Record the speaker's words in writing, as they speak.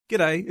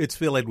G'day, it's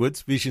Phil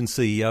Edwards, Vision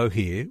CEO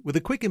here, with a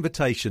quick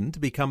invitation to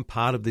become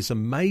part of this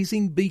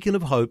amazing beacon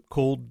of hope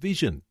called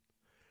Vision.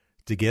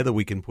 Together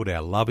we can put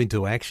our love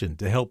into action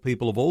to help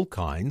people of all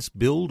kinds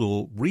build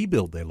or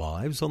rebuild their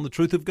lives on the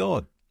truth of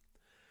God.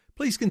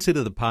 Please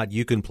consider the part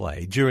you can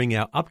play during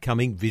our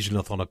upcoming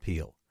Visionathon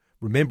appeal,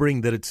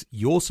 remembering that it's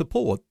your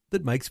support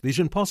that makes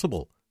Vision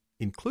possible,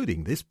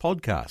 including this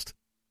podcast.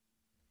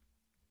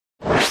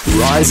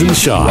 Rise and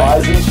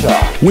Shine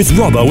with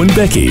Robbo and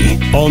Becky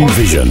on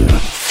Vision.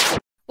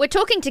 We're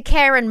talking to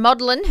Karen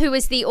Modlin, who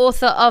is the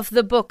author of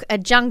the book A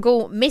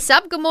Jungle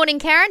Mess-Up. Good morning,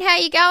 Karen. How are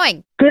you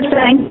going? Good,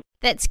 thanks.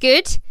 That's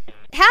good.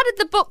 How did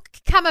the book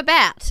come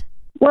about?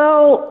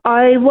 Well,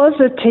 I was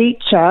a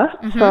teacher,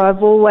 so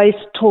I've always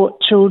taught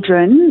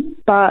children,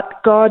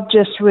 but God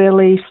just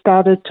really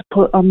started to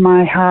put on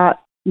my heart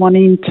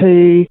wanting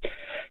to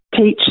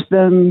teach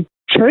them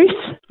truth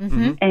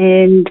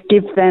and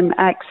give them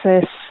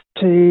access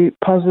to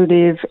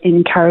positive,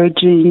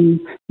 encouraging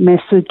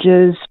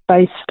messages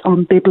based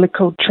on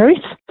biblical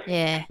truth.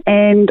 Yeah.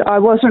 And I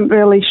wasn't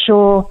really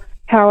sure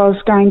how I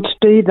was going to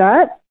do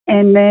that.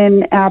 And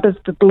then out of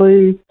the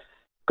blue,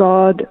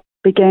 God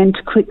began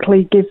to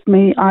quickly give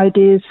me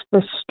ideas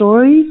for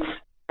stories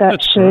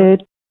that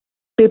shared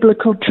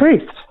biblical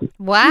truth.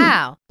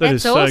 Wow.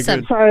 That's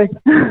awesome. So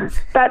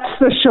that's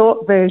the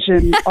short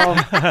version of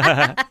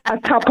a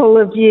couple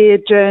of year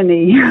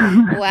journey.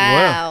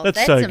 Wow.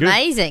 That's so good.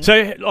 amazing.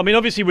 So, I mean,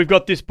 obviously we've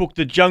got this book,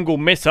 The Jungle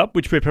Mess-Up,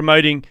 which we're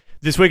promoting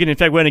this weekend. In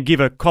fact, we're going to give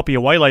a copy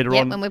away later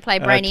on when we play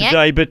Brainiac.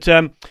 Today. But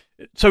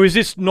so is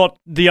this not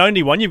the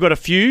only one? You've got a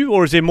few,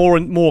 or is there more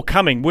and more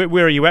coming? Where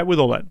are you at with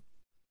all that?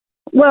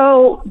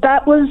 Well,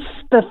 that was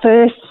the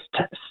first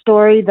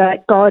story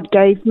that God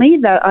gave me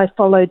that I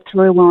followed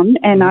through on,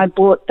 and I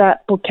bought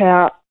that book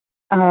out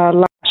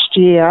last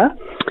year,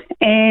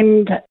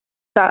 and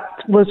that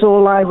was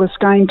all I was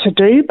going to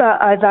do, but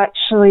I've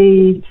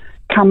actually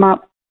come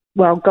up,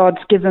 well,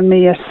 God's given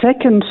me a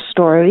second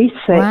story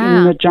set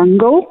in the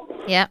jungle,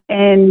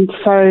 and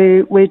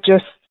so we're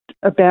just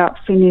about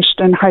finished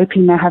and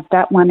hoping to have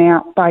that one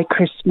out by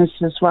Christmas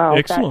as well.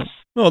 Excellent.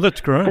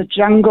 That's great. The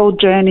Jungle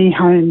Journey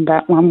Home,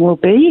 that one will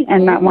be,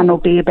 and that one will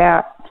be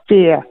about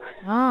fear.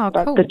 Oh,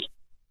 cool.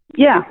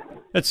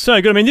 That's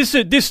so good. I mean,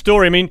 this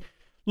story, I mean,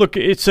 look,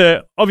 it's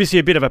obviously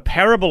a bit of a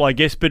parable, I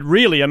guess, but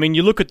really, I mean,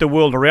 you look at the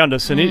world around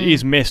us and it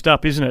is messed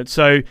up, isn't it?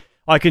 So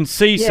I can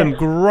see some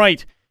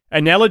great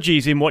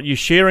analogies in what you're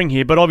sharing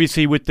here, but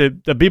obviously with the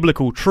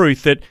biblical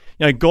truth that,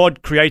 you know,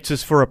 God creates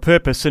us for a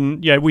purpose,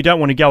 and, you know, we don't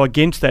want to go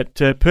against that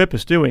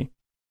purpose, do we?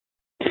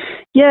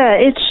 Yeah,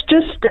 it's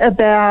just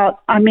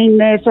about, I mean,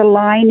 there's a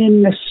line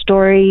in the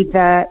story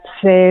that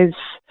says,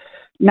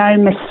 no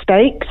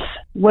mistakes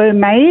were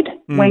made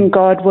when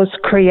God was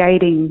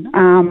creating.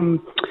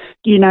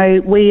 You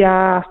know, we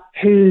are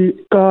who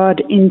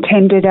God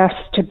intended us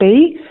to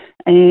be,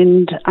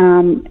 and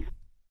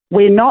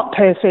we're not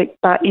perfect,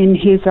 but in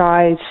His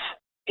eyes,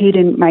 He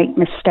didn't make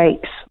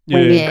mistakes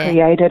when He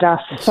created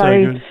us.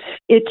 So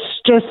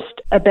it's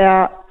just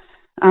about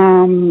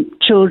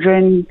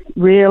children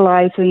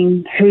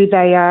realizing who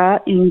they are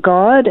in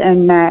God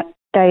and that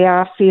they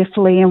are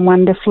fearfully and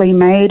wonderfully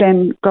made,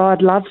 and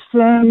God loves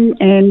them,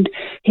 and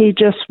He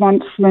just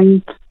wants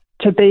them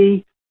to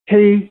be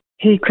who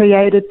He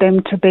created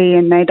them to be,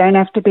 and they don't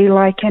have to be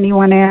like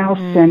anyone else.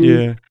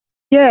 And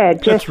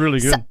that's really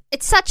good.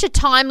 It's such a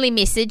timely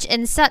message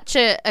and such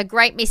a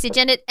great message,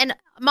 and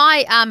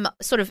my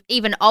sort of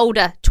even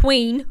older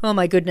tween, oh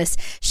my goodness,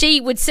 she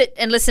would sit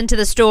and listen to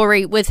the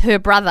story with her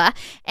brother,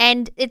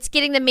 and it's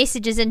getting the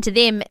messages into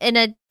them in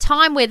a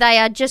time where they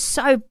are just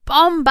so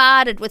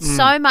bombarded with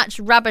so much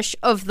rubbish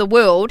of the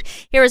world.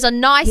 Here is a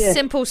nice,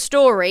 simple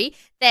story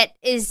that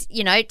is,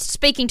 you know,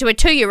 speaking to a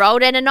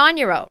 2-year-old and a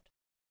 9-year-old.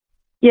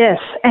 Yes,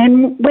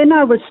 and when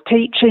I was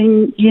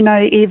teaching, you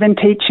know, even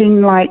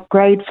teaching like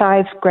grade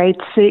 5, grade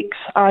 6,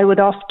 I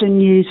would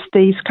often use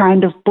these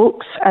kind of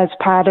books as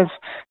part of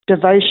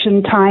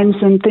devotion times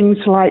and things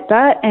like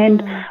that.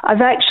 And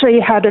I've actually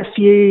had a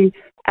few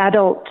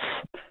adults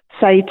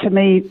say to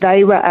me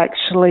they were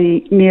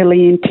actually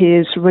nearly in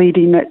tears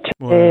reading it to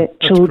their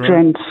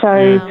children. Great.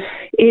 So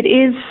it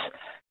is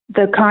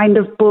the kind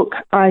of book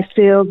I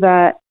feel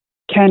that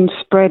can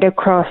spread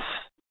across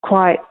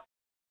quite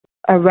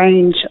a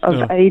range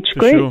of age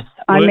groups. Sure.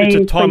 Well, it's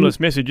a timeless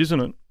message,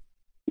 isn't it?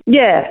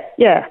 Yeah.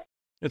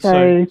 It's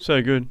so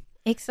good.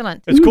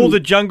 Excellent. It's called The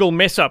Jungle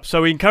Mess-Up,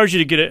 so we encourage you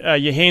to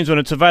get your hands on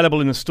it. It's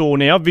available in the store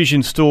now,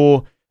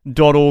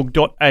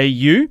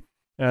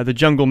 visionstore.org.au. The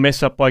Jungle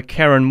Mess-Up by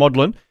Karen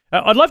Modlin.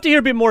 I'd love to hear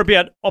a bit more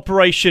about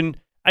Operation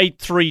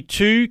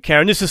 832,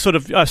 Karen. This is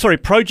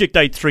Project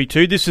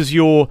 832. This is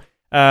your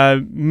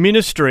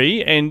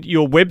ministry and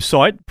your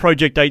website,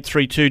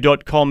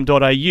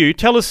 project832.com.au.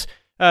 Tell us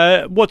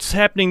what's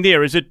happening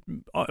there. Is it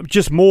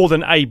just more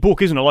than a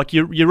book, isn't it? Like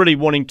you're really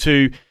wanting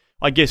to,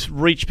 I guess,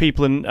 reach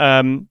people in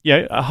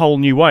a whole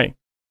new way.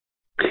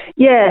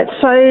 Yeah,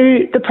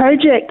 so the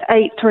Project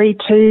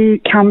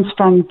 832 comes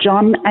from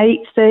John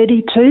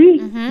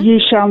 8:32. You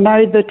shall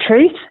know the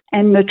truth,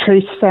 and the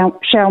truth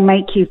shall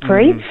make you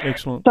free.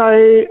 Excellent.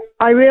 So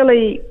I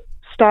really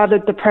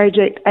started the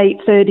Project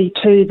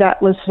 832.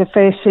 That was the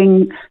first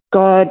thing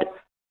God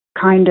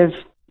kind of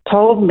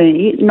told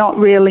me, not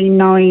really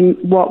knowing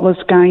what was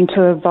going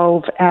to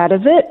evolve out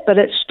of it, but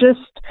it's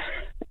just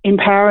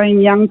empowering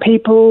young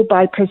people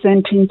by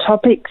presenting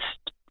topics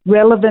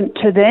relevant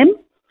to them,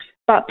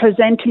 but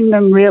presenting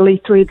them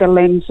really through the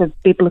lens of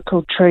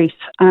biblical truth,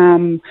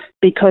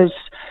 because,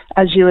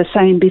 as you were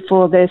saying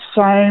before, there's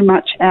so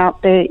much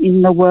out there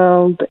in the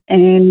world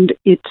and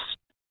it's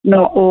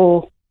not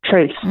all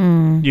truth.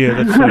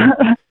 Yeah, that's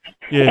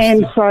yes.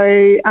 And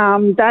so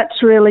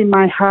that's really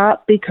my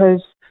heart,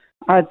 because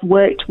I've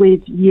worked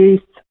with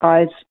youth,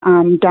 I've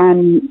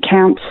done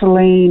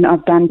counselling,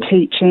 I've done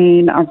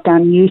teaching, I've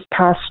done youth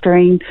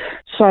pastoring.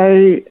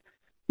 So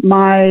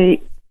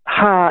my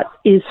heart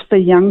is for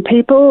young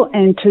people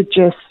and to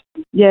just,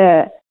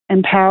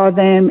 empower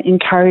them,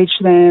 encourage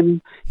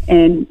them,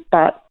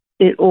 but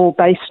it all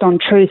based on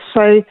truth.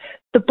 So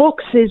the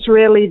books is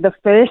really the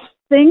first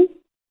thing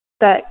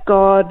that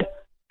God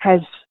has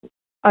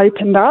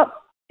opened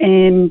up,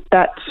 and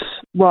that's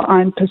what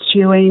I'm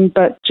pursuing,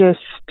 but just,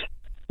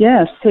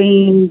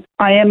 seeing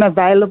I am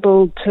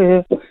available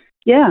to,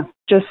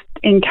 just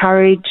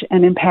encourage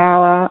and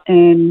empower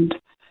and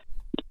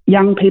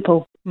young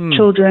people.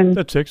 Children,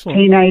 that's excellent.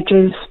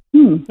 Teenagers.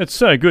 That's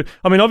so good.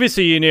 I mean,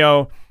 obviously in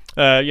our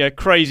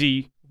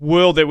crazy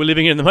world that we're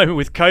living in at the moment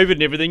with COVID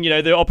and everything,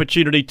 the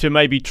opportunity to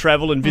maybe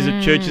travel and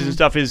visit churches and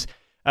stuff is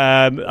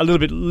a little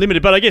bit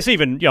limited. But I guess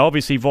even,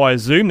 obviously via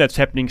Zoom, that's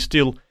happening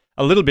still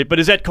a little bit. But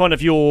is that kind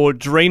of your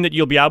dream, that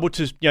you'll be able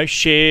to,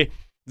 share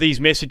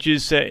these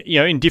messages,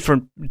 in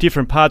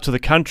different parts of the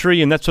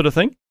country and that sort of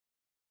thing?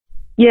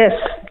 Yes,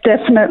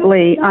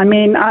 definitely. I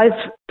mean, I've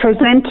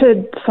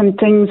presented some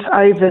things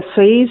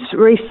overseas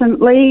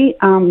recently,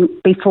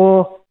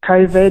 before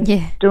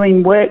COVID,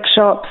 doing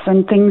workshops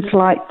and things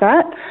like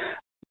that.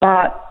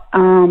 But,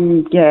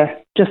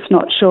 just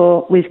not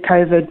sure with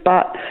COVID.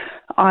 But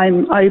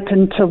I'm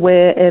open to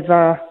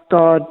wherever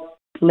God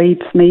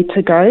leads me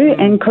to go.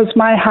 And because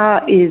my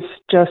heart is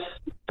just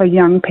for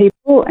young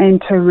people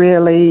and to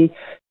really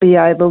be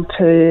able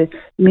to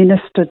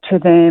minister to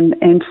them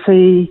and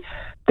see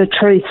the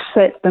truth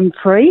set them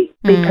free,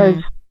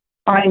 because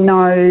I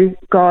know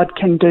God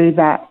can do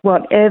that.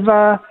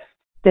 Whatever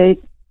they're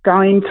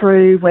going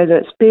through, whether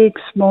it's big,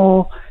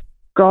 small,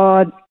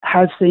 God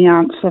has the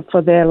answer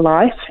for their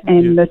life,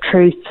 and the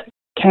truth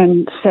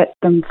can set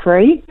them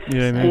free.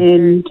 Yeah,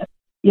 and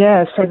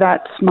so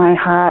that's my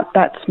heart,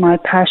 that's my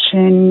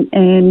passion,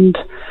 and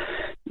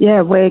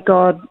where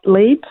God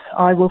leads,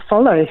 I will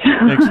follow.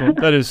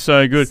 Excellent. That is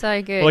so good. So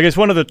good. Well, I guess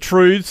one of the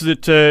truths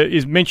that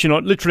is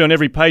mentioned literally on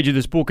every page of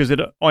this book is that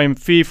I am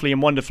fearfully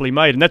and wonderfully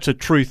made, and that's a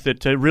truth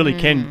that really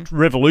can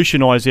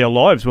revolutionise our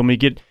lives when we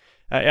get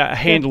a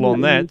handle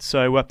on that.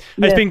 So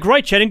it's been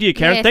great chatting to you,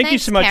 Karen. Yeah, Thank you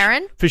so much,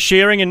 Karen, for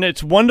sharing, and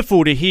it's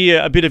wonderful to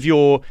hear a bit of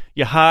your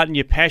heart and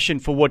your passion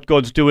for what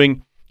God's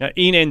doing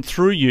in and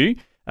through you.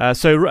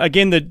 So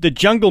again, the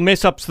Jungle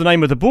Mess Up's the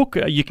name of the book.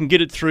 You can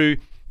get it through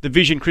the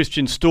Vision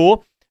Christian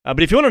store.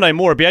 But if you want to know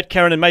more about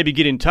Karen and maybe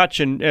get in touch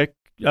and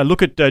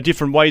look at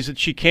different ways that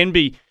she can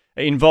be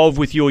involved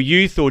with your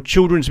youth or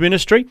children's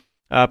ministry,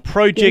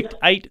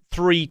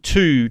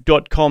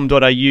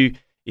 project832.com.au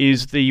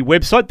is the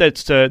website.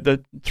 That's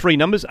the three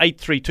numbers,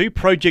 832,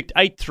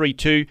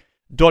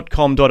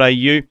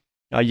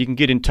 project832.com.au. You can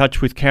get in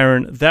touch with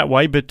Karen that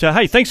way. But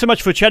hey, thanks so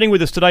much for chatting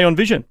with us today on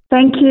Vision.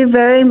 Thank you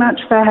very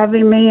much for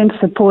having me and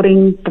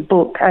supporting the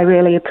book. I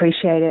really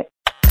appreciate it.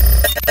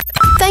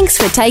 Thanks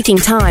for taking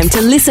time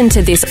to listen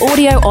to this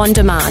audio on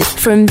demand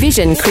from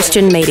Vision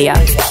Christian Media.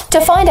 To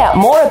find out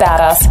more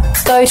about us,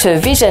 go to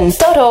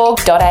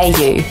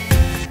vision.org.au.